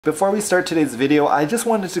Before we start today's video, I just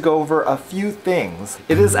wanted to go over a few things.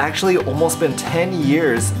 It has actually almost been 10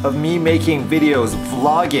 years of me making videos,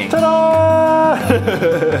 vlogging. Ta-da!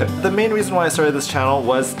 The main reason why I started this channel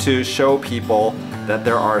was to show people that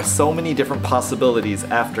there are so many different possibilities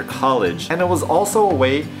after college. And it was also a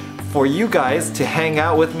way for you guys to hang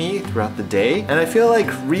out with me throughout the day. And I feel like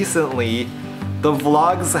recently, the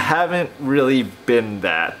vlogs haven't really been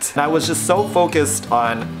that. I was just so focused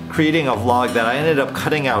on creating a vlog that I ended up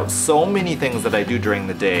cutting out so many things that I do during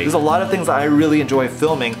the day. There's a lot of things I really enjoy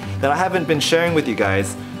filming that I haven't been sharing with you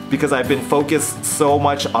guys because I've been focused so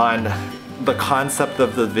much on the concept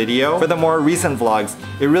of the video. For the more recent vlogs,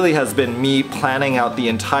 it really has been me planning out the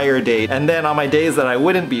entire day, and then on my days that I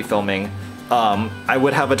wouldn't be filming, I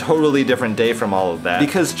would have a totally different day from all of that.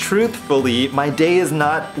 Because truthfully, my day is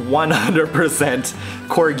not 100%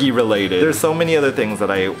 Corgi related. There's so many other things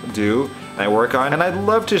that I do and I work on, and I'd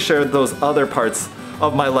love to share those other parts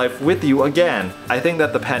of my life with you again. I think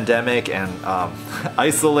that the pandemic and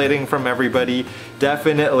isolating from everybody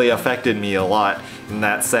definitely affected me a lot in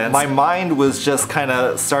that sense. My mind was just kind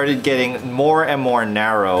of started getting more and more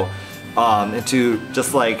narrow into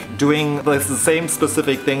just like doing the same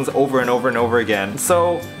specific things over and over and over again.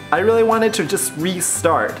 So I really wanted to just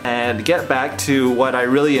restart and get back to what I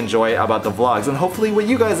really enjoy about the vlogs, and hopefully what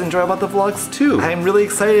you guys enjoy about the vlogs too. I'm really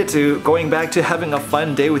excited to going back to having a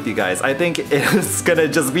fun day with you guys. I think it's gonna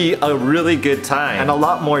just be a really good time and a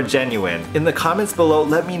lot more genuine. In the comments below,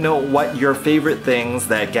 let me know what your favorite things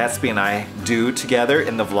that Gatsby and I do together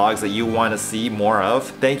in the vlogs that you want to see more of.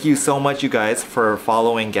 Thank you so much, you guys, for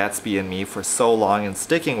following Gatsby and me for so long and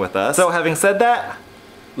sticking with us. So having said that,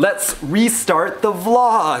 let's restart the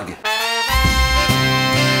vlog!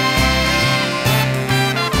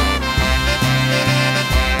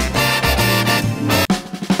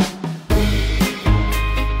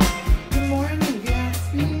 Good morning,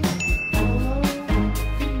 Gatsby.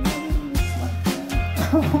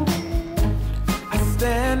 Hello. I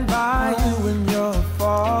stand by you when you're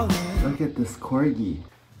falling. Look at this Corgi.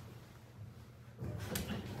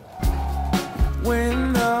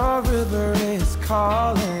 When the river is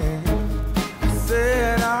calling, I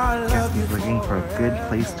said I love you. Looking for a good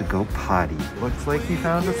place to go potty. Looks like he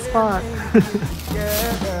found a spot.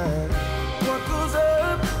 Yeah. What goes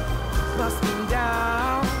up must come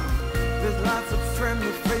down. There's lots of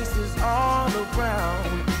friendly faces all around.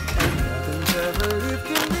 And nothing's ever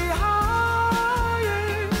lifting me higher.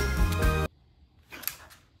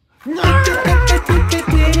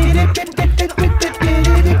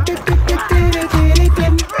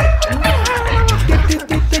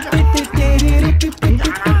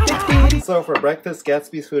 So for breakfast,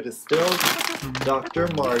 Gatsby's food is still Dr.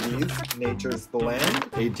 Marty's Nature's Blend,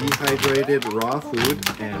 a dehydrated raw food,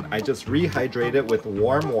 and I just rehydrate it with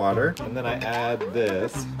warm water, and then I add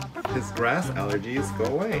this. His grass allergies go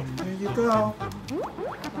away. There you go.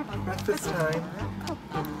 Breakfast time.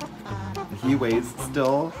 He weighs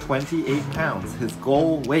still 28 pounds, his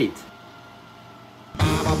goal weight.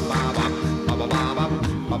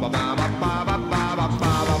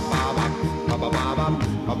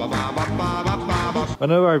 One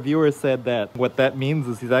of our viewers said that what that means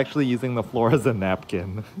is he's actually using the floor as a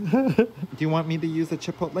napkin. Do you want me to use a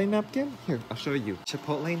chipotle napkin? Here, I'll show you.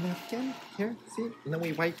 Chipotle napkin? Here, see? And then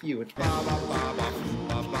we wipe you. Stay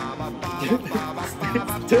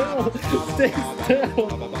still! Stay still!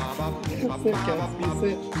 Sit, Gatsby,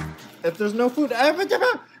 sit. If there's no food,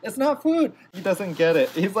 it's not food! He doesn't get it.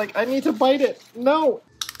 He's like, I need to bite it. No!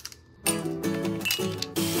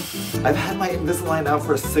 I've had my Invisalign out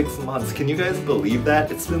for 6 months. Can you guys believe that?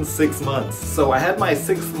 It's been 6 months. So I had my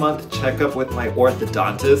 6-month checkup with my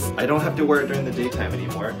orthodontist. I don't have to wear it during the daytime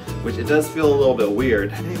anymore, which it does feel a little bit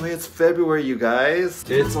weird. Anyway, it's February, you guys.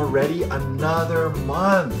 It's already another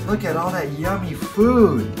month. Look at all that yummy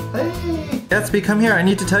food. Hey! Gatsby, come here. I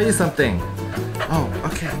need to tell you something. Oh,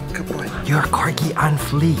 okay. Good boy. You're Corgi on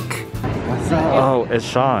fleek. What's up? Oh, it's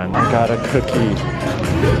Shan. I got a cookie.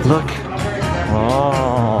 Look.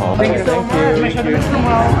 Oh, thank you so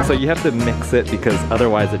much. So you have to mix it because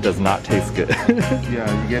otherwise it does not taste good. Yeah,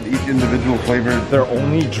 you get each individual flavor. Their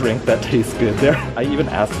only drink that tastes good there. I even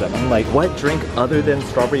asked them, I'm like, what drink other than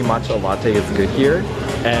strawberry matcha latte is good here?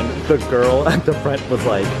 And the girl at the front was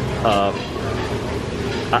like,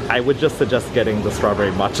 I would just suggest getting the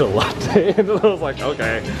strawberry matcha latte. And I was like,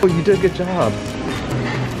 okay. Oh, you did a good job.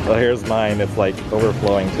 Well, here's mine. It's like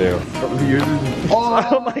overflowing too.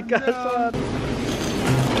 Oh my gosh!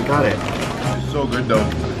 I got it. It's so good though.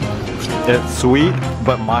 It's sweet,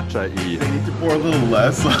 but matcha-y. They need to pour a little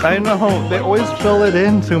less. I know, they always fill it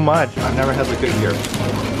in too much. I've never had the good here.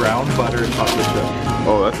 Brown butter chocolate chip.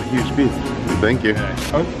 Oh, that's a huge piece. Thank you.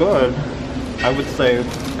 Oh, good. I would say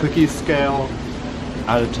cookie scale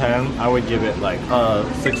out of 10, I would give it like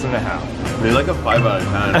 6.5. Maybe like a 5 out of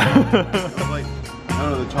 10. Like, I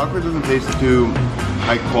don't know, the chocolate doesn't taste too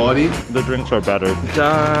high quality. The drinks are better.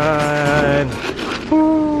 Done.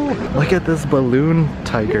 Woo. Look at this balloon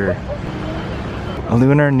tiger. A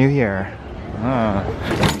Lunar New Year.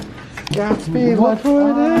 Gatsby, look who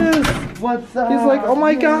it is. What's up? He's like, oh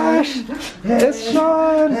my gosh, it's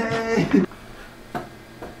Sean.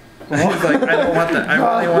 He's like, I don't want that.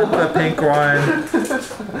 I really want the pink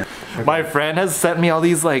one. My friend has sent me all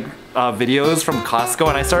these like videos from Costco,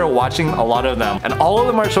 and I started watching a lot of them. And all of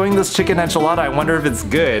them are showing this chicken enchilada. I wonder if it's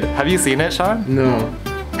good. Have you seen it, Shan? No.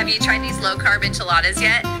 Have you tried these low-carb enchiladas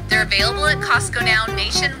yet? They're available at Costco now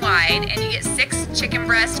nationwide, and you get 6 chicken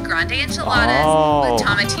breast grande enchiladas with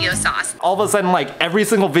tomatillo sauce. All of a sudden, like every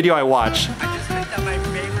single video I watch. I just picked up my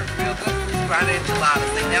favorite real good food grande enchiladas.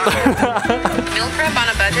 They now Meal prep on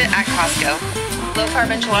a budget at Costco. Low-carb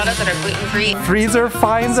enchiladas that are gluten-free. Freezer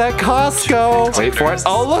finds at Costco. Wait for it.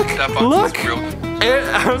 Oh, look.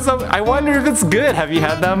 I wonder if it's good. Have you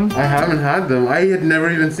had them? I haven't had them. I had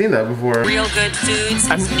never even seen that before. Real good foods.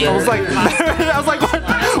 I was like,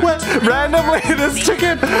 what? Randomly, this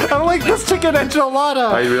chicken. I'm like, this chicken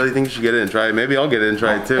enchilada. I really think you should get it and try it. Maybe I'll get it and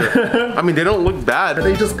try it too. I mean, they don't look bad. Are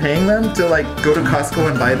they just paying them to like go to Costco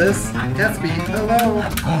and buy this? Gatsby, hello.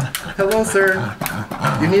 Hello, sir.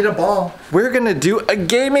 You need a ball. We're gonna do a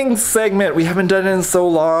gaming segment. We haven't done it in so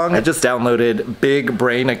long. I just downloaded Big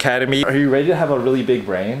Brain Academy. Are you ready to have a really big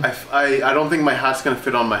brain? I don't think my hat's gonna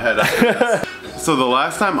fit on my head after this. So the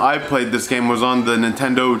last time I played this game was on the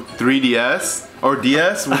Nintendo 3DS or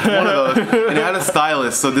DS, one of those, and it had a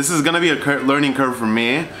stylus. So this is gonna be a learning curve for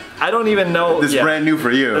me. I don't even know. This is brand new for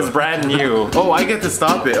you. It's brand new. Oh, I get to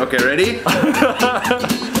stop it. Okay, ready?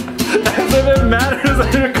 As if it matters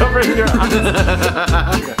that you're covering your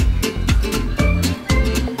eyes.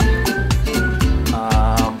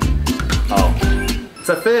 It's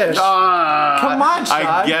a fish. Come on, Sean.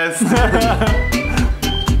 I guessed.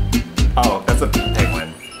 Oh, that's a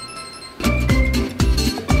penguin.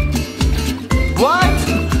 What?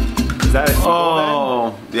 Is that an eagle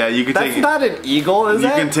then? Yeah, you can take it. That's not an eagle, is it?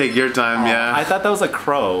 You can take your time, yeah. I thought that was a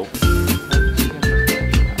crow.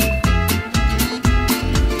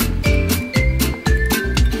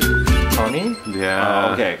 Pony? Yeah.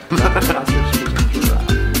 Oh, okay.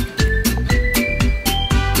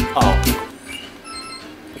 Oh.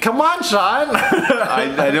 Come on, Sean! I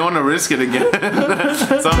didn't want to risk it again.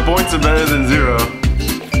 Some points are better than 0.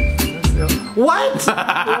 What? What?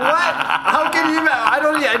 How can you even? I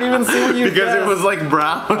didn't even see what you Because guessed. it was like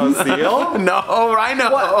brown. Oh, seal? No, rhino.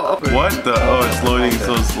 What the? Oh, it's loading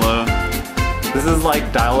so slow. This is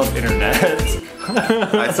like dial-up internet.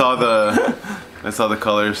 I saw the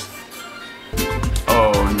colors.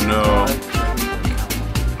 Oh no.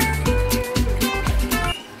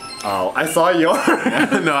 Oh, I saw yours.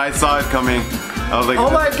 No, I saw it coming. I was like,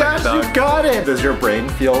 oh my gosh, you got it. Does your brain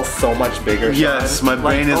feel so much bigger, Sean? Yes, my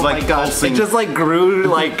brain is like pulsing. It just like grew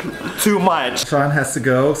like too much. Sean has to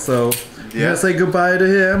go, so you gotta say goodbye to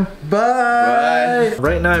him. Bye.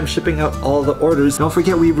 Right now I'm shipping out all the orders. Don't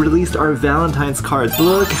forget we released our Valentine's cards.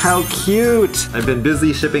 Look how cute. I've been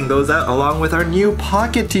busy shipping those out along with our new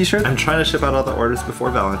pocket t-shirt. I'm trying to ship out all the orders before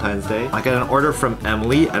Valentine's Day. I got an order from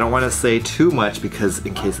Emily. I don't want to say too much because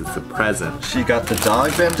in case it's a present. She got the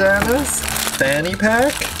dog bandanas, fanny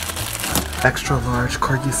pack, extra large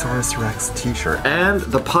Corgi Rex t-shirt, and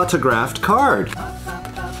the potographed card.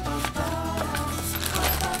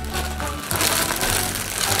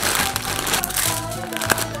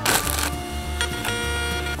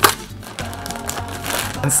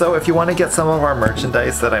 And so if you want to get some of our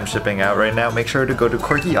merchandise that I'm shipping out right now, make sure to go to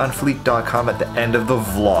corgionfleek.com at the end of the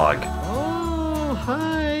vlog. Oh,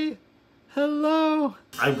 hi. Hello.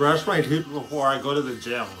 I brush my teeth before I go to the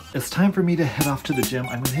gym. It's time for me to head off to the gym.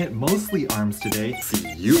 I'm gonna hit mostly arms today.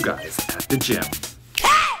 See you guys at the gym.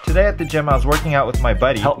 Today at the gym, I was working out with my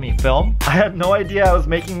buddy. Helped me film. I had no idea I was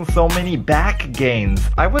making so many back gains.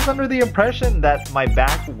 I was under the impression that my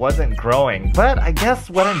back wasn't growing, but I guess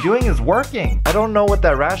what I'm doing is working. I don't know what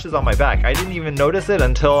that rash is on my back. I didn't even notice it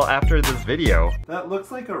until after this video. That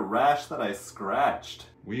looks like a rash that I scratched.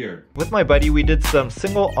 Weird. With my buddy, we did some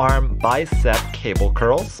single arm bicep cable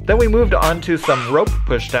curls. Then we moved on to some rope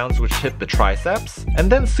pushdowns which hit the triceps, and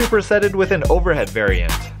then supersetted with an overhead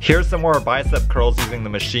variant. Here's some more bicep curls using the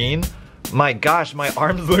machine. My gosh, my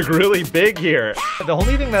arms look really big here. The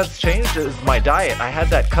only thing that's changed is my diet. I had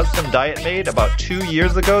that custom diet made about 2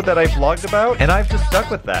 years ago that I vlogged about, and I've just stuck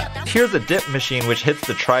with that. Here's a dip machine which hits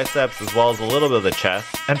the triceps as well as a little bit of the chest.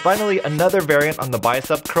 And finally, another variant on the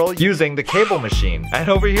bicep curl using the cable machine. And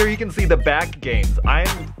over here you can see the back gains.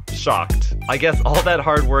 I'm shocked. I guess all that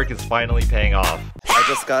hard work is finally paying off. I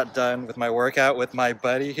just got done with my workout with my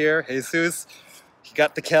buddy here, Jesus. He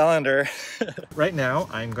got the calendar. Right now,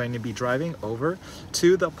 I'm going to be driving over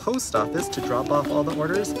to the post office to drop off all the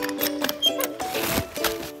orders.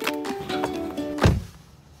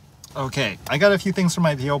 Okay, I got a few things from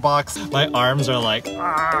my PO box. My arms are like,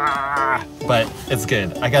 ah, but it's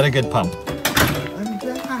good. I got a good pump. I'm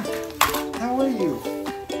back. How are you?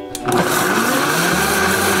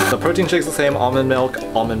 The protein shake's the same: almond milk,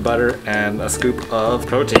 almond butter, and a scoop of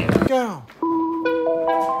protein. Go.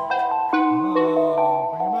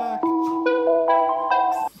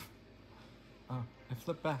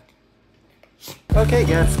 Flip back. Okay,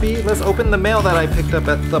 Gatsby, let's open the mail that I picked up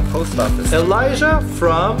at the post office. Elijah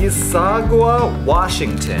from Issaquah,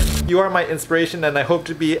 Washington. You are my inspiration and I hope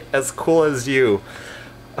to be as cool as you.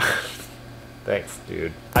 Thanks,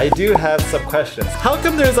 dude. I do have some questions. How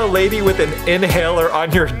come there's a lady with an inhaler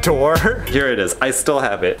on your door? Here it is. I still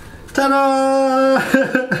have it. Ta-da!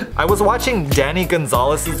 I was watching Danny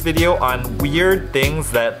Gonzalez's video on weird things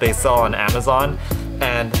that they sell on Amazon,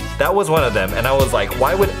 and that was one of them, and I was like,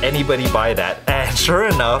 why would anybody buy that? And sure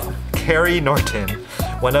enough, Carrie Norton,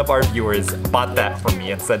 one of our viewers, bought that for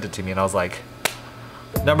me and sent it to me, and I was like,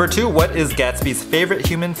 Number 2, what is Gatsby's favorite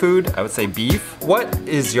human food? I would say beef. What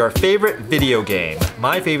is your favorite video game?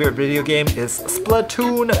 My favorite video game is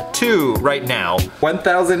Splatoon 2 right now.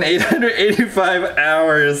 1,885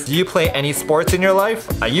 hours. Do you play any sports in your life?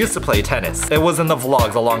 I used to play tennis. It was in the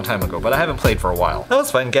vlogs a long time ago, but I haven't played for a while. That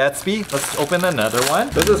was fun, Gatsby. Let's open another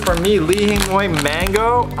one. This is from me, Lee Hing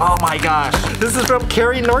Mango. Oh my gosh. This is from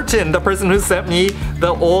Carrie Norton, the person who sent me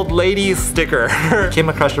the old lady sticker. Came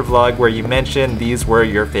across your vlog where you mentioned these were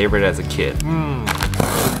your favorite as a kid.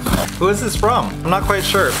 Who is this from? I'm not quite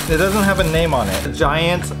sure. It doesn't have a name on it. A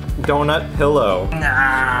giant donut pillow.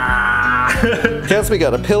 Guess we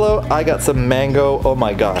got a pillow. I got some mango. Oh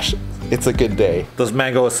my gosh. It's a good day. This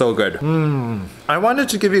mango is so good. I wanted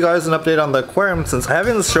to give you guys an update on the aquarium since I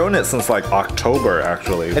haven't shown it since like October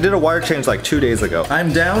actually. I did a wire change like 2 days ago.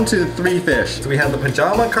 I'm down to 3 fish. So we have the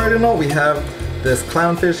pajama cardinal, we have this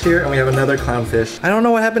clownfish here, and we have another clownfish. I don't know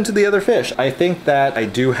what happened to the other fish. I think that I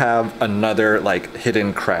do have another like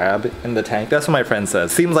hidden crab in the tank. That's what my friend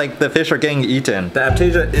says. Seems like the fish are getting eaten. The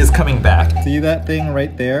Aiptasia is coming back. See that thing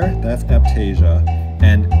right there? That's Aiptasia.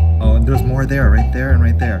 And oh, and there's more there, right there and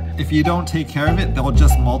right there. If you don't take care of it, they'll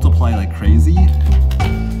just multiply like crazy.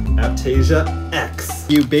 Aiptasia X.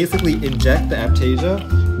 You basically inject the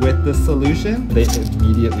Aiptasia with the solution, they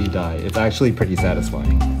immediately die. It's actually pretty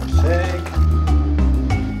satisfying. Shake.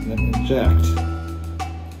 Inject.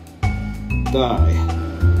 Die.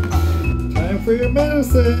 Time for your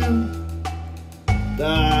medicine.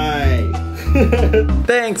 Die.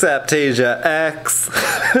 Thanks, Aiptasia X.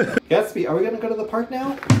 Gatsby, are we gonna go to the park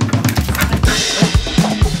now?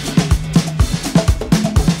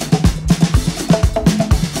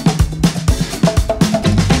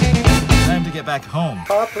 Time to get back home.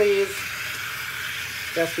 Paw, please.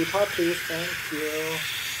 Gatsby, paw, please. Thank you.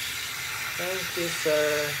 Thank you,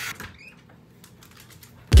 sir.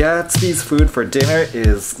 Gatsby's food for dinner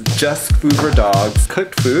is just food for dogs.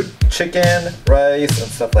 Cooked food, chicken, rice, and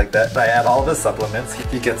stuff like that. I add all the supplements.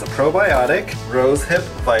 He gets a probiotic, rose hip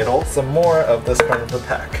vital, some more of this part of the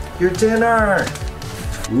pack. Your dinner!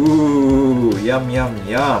 Ooh, yum, yum,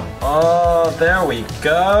 yum. Oh, there we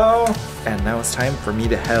go. And now it's time for me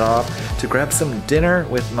to head off to grab some dinner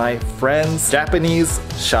with my friends, Japanese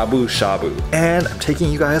Shabu Shabu. And I'm taking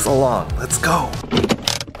you guys along. Let's go.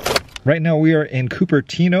 Right now we are in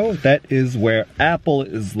Cupertino. That is where Apple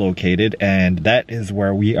is located, and that is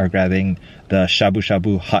where we are grabbing the Shabu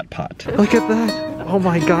Shabu Hotpot. Look at that! Oh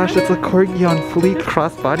my gosh, it's a Corgi on fleek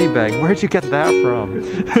crossbody bag. Where'd you get that from?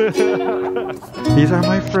 These are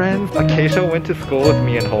my friends. Acacia went to school with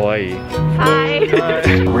me in Hawaii. Hi!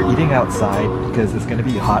 We're eating outside because it's gonna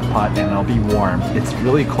be hot pot and I'll be warm. It's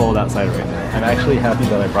really cold outside right now. I'm actually happy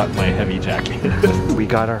that I brought my heavy jacket. We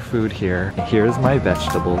got our food here. Here's my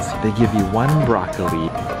vegetables. They give you 1 broccoli.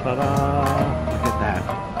 Ta-da! Look at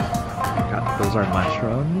that. Those are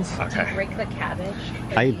mushrooms. Okay. Break the cabbage.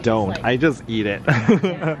 I don't. I just eat it.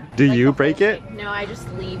 Do like you break it? No, I just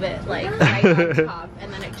leave it like right on top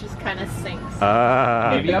and then it just kind of sinks.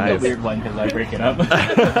 Ah, maybe I'm the weird one because I break it up.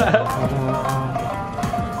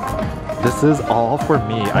 This is all for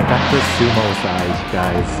me. I got the sumo size,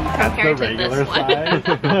 guys. Compared to this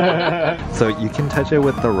one. size. So you can touch it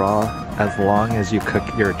with the raw as long as you cook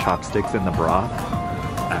your chopsticks in the broth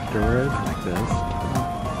afterwards, like this.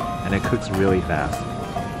 And it cooks really fast.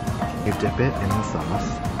 You dip it in the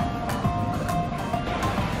sauce.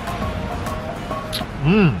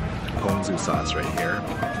 Mmm. Ponzu sauce right here.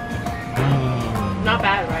 Not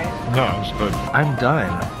bad, right? No, it's good. I'm done.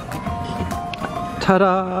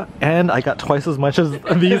 Ta-da! And I got twice as much as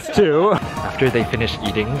these two. After they finish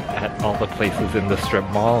eating at all the places in the strip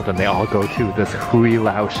mall, then they all go to this Hui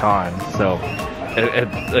Lao Shan. So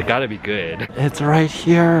it gotta be good. It's right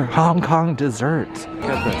here, Hong Kong dessert.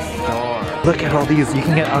 Look at this store. Look at all these. You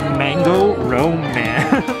can get a mango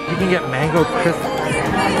romance. You can get mango crisp.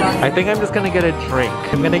 I think I'm just gonna get a drink.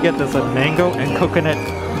 I'm gonna get this mango and coconut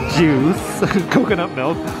juice, coconut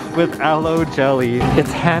milk with aloe jelly.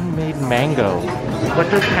 It's handmade mango. What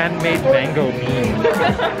does handmade mango mean?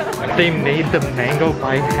 They made the mango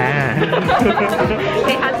by hand.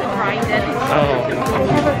 They had to grind it. Oh.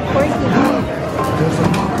 There's a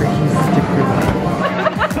Corgi sticker.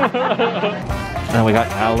 And we got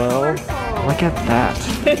aloe. Look at that.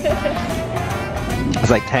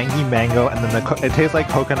 It's like tangy mango, and then it tastes like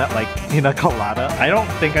coconut, like pina colada. I don't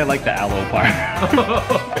think I like the aloe part.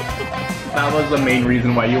 That was the main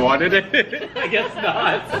reason why you wanted it. I guess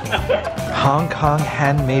not. Hong Kong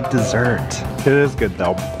handmade dessert. It is good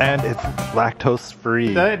though, and it's lactose free.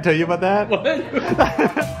 Did I tell you about that? What?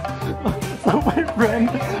 So my friend,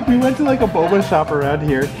 we went to like a boba shop around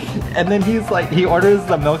here, and then he's like, he orders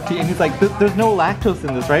the milk tea, and he's like, there's no lactose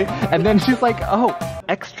in this, right? And then she's like, oh,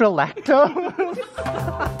 extra lactose?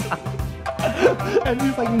 And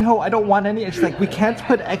he's like, no, I don't want any. And she's like, we can't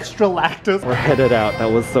put extra lactose. We're headed out.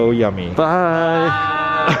 That was so yummy. Bye.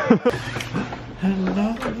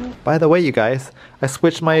 Hello. By the way, you guys, I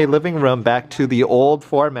switched my living room back to the old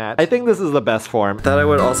format. I think this is the best form. Thought I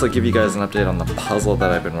would also give you guys an update on the puzzle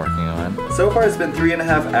that I've been working on. So far it's been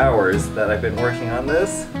 3.5 hours that I've been working on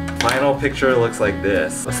this. Final picture looks like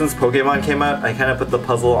this. Since Pokemon came out, I kind of put the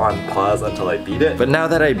puzzle on pause until I beat it. But now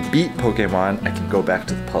that I beat Pokemon, I can go back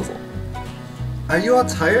to the puzzle. Are you all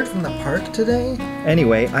tired from the park today?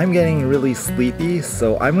 Anyway, I'm getting really sleepy,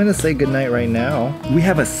 so I'm gonna say goodnight right now. We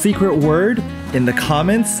have a secret word in the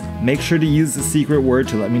comments. Make sure to use the secret word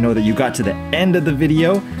to let me know that you got to the end of the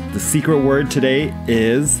video. The secret word today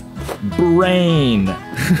is brain.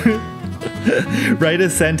 Write a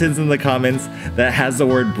sentence in the comments that has the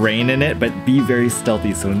word brain in it, but be very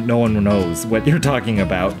stealthy so no one knows what you're talking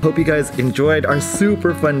about. Hope you guys enjoyed our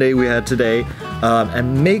super fun day we had today.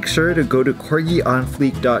 And make sure to go to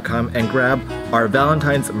corgionfleek.com and grab our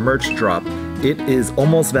Valentine's merch drop. It is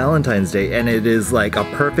almost Valentine's Day, and it is like a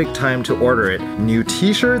perfect time to order it. New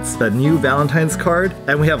t-shirts, a new Valentine's card,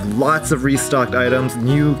 and we have lots of restocked items,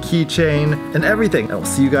 new keychain, and everything. And we'll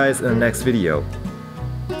see you guys in the next video.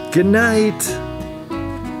 Good night!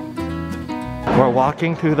 We're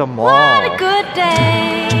walking through the mall. What a good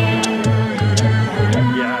day!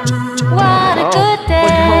 Yeah. What a good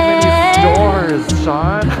day! Look how many stores,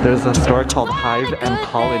 Shan! There's a store called Hive and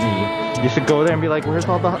Colony. You should go there and be like, where's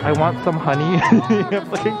all the, I want some honey.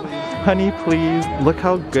 Like, honey please. Look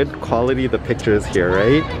how good quality the picture is here,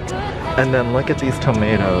 right? And then look at these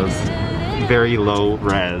tomatoes. Very low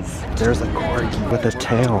res. There's a Corgi with a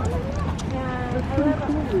tail.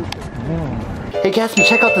 Hey Gatsby,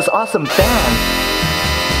 check out this awesome fan!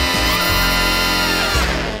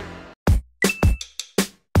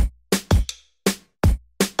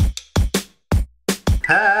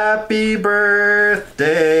 Happy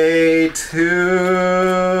birthday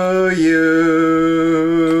to you!